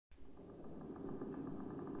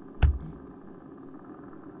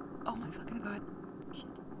Oh my fucking god. Shit.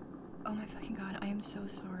 Oh my fucking god, I am so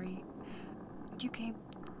sorry. You came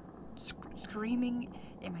screaming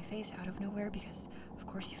in my face out of nowhere because, of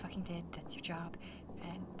course, you fucking did. That's your job,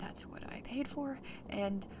 and that's what I paid for.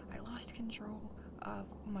 And I lost control of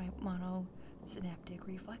my monosynaptic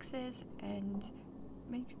reflexes, and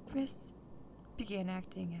my wrists began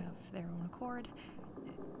acting of their own accord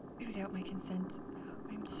without my consent.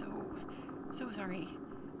 I'm so sorry.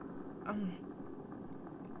 Um,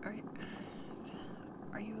 are,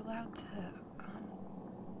 are you allowed to,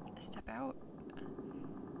 step out?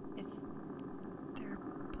 Is there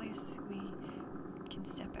a place we can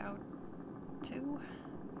step out to?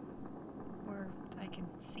 Where I can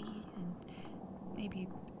see and maybe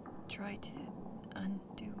try to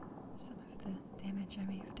undo some of the damage I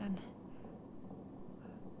may have done?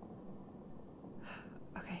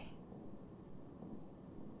 Okay.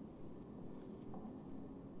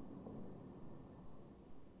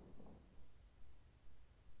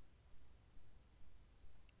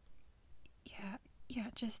 Yeah,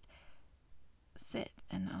 just sit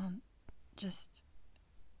and I'll just,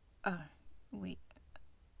 wait.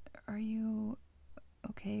 Are you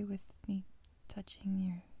okay with me touching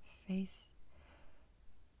your face?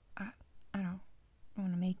 I don't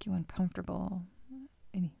want to make you uncomfortable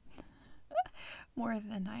any more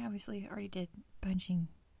than I obviously already did punching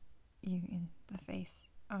you in the face.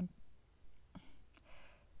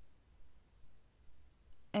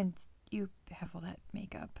 And you have all that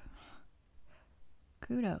makeup.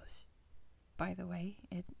 Kudos, by the way.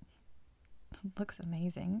 It looks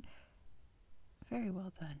amazing. Very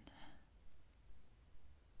well done.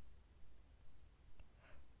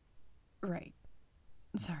 Right.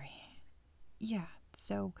 Sorry. Yeah,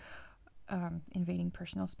 so, invading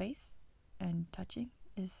personal space and touching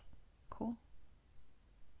is cool.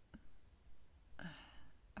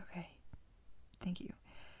 Okay. Thank you.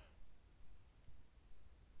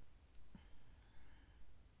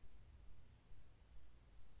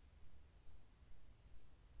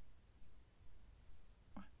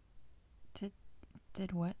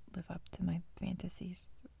 Did what live up to my fantasies?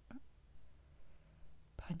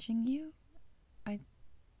 Punching you? I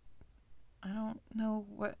I don't know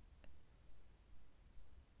what.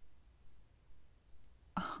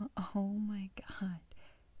 Oh my god.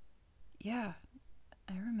 Yeah,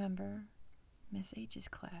 I remember Miss H's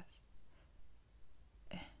class.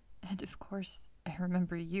 And of course, I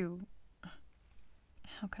remember you.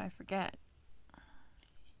 How could I forget?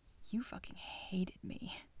 You fucking hated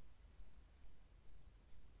me.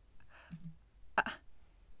 Uh,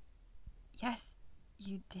 yes,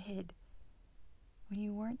 you did. When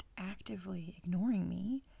you weren't actively ignoring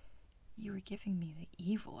me, you were giving me the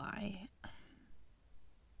evil eye.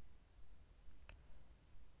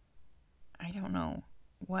 I don't know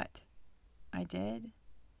what I did,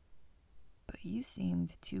 but you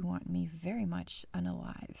seemed to want me very much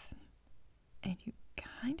unalive, and you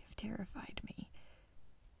kind of terrified me.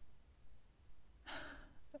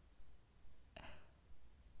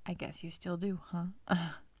 I guess you still do, huh?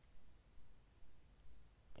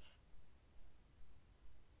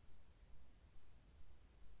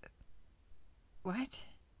 What?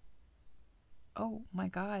 Oh my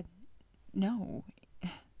god, no.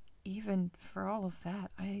 Even for all of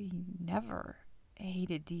that, I never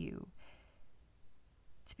hated you.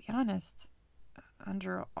 To be honest,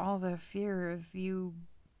 under all the fear of you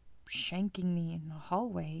shanking me in the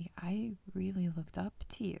hallway, I really looked up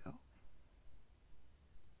to you.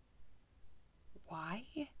 Why?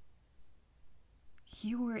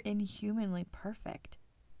 You were inhumanly perfect.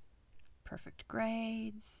 Perfect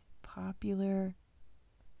grades, popular,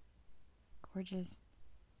 gorgeous.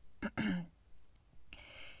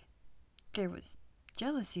 There was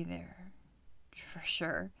jealousy there, for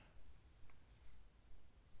sure.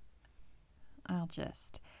 I'll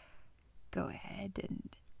just go ahead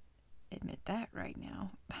and admit that right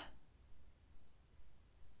now.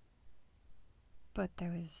 But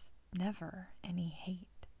there was never any hate.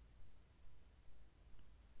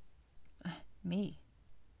 Me?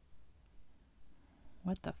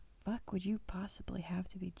 What the fuck would you possibly have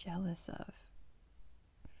to be jealous of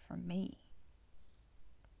from me?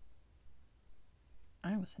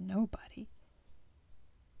 I was a nobody.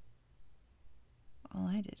 All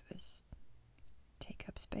I did was take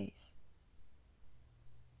up space.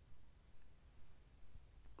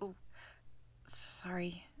 Oh,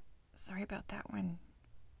 sorry. Sorry about that one.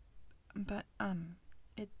 But,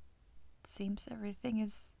 it seems everything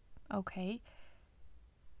is okay.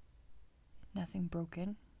 Nothing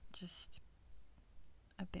broken, just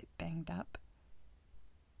a bit banged up.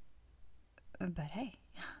 But hey,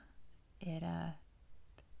 it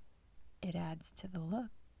adds to the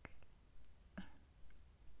look,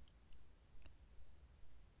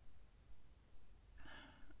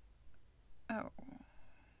 Oh,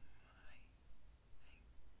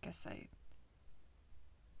 guess I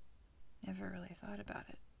never really thought about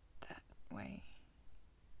it that way.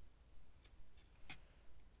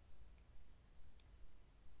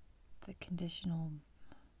 The conditional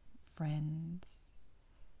friends,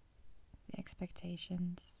 the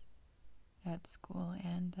expectations at school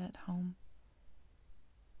and at home.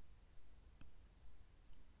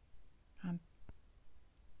 I'm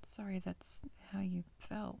sorry that's how you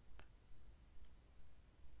felt.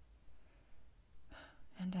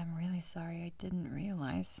 And I'm really sorry I didn't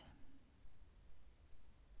realize.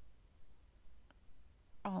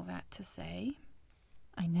 All that to say,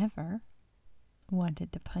 I never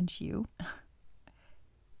wanted to punch you.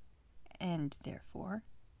 And therefore,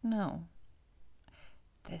 no,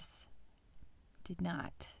 this did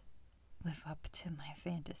not live up to my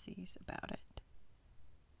fantasies about it.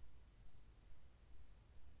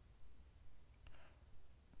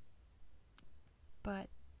 But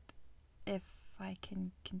if I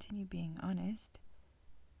can continue being honest,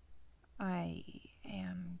 I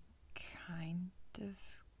am kind of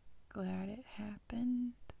glad it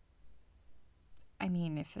happened. I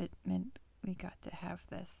mean, if it meant we got to have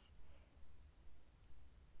this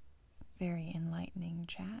very enlightening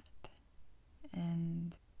chat,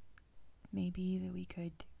 and maybe that we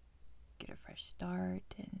could get a fresh start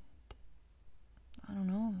and, I don't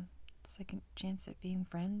know, second chance at being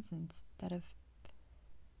friends instead of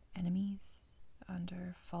enemies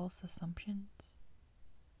under false assumptions.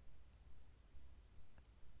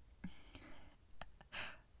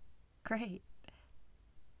 Great.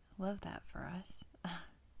 Love that for us.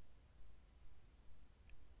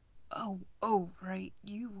 Oh, right.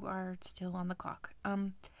 You are still on the clock.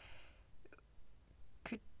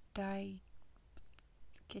 Could I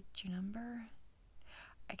get your number?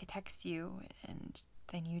 I could text you, and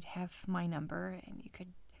then you'd have my number, and you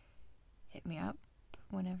could hit me up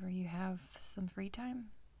whenever you have some free time.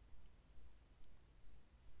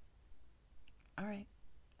 All right.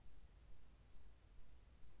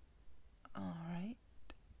 All right.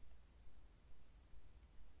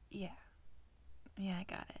 Yeah. Yeah, I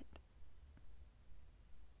got it.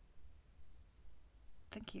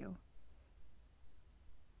 Thank you.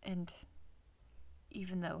 And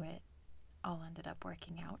even though it all ended up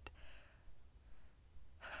working out,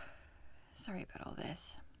 sorry about all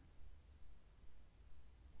this.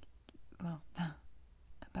 Well,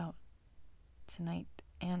 about tonight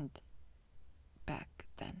and back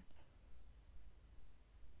then.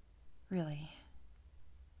 Really.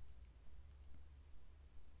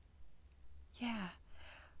 Yeah,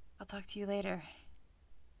 I'll talk to you later.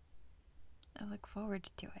 I look forward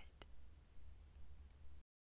to it.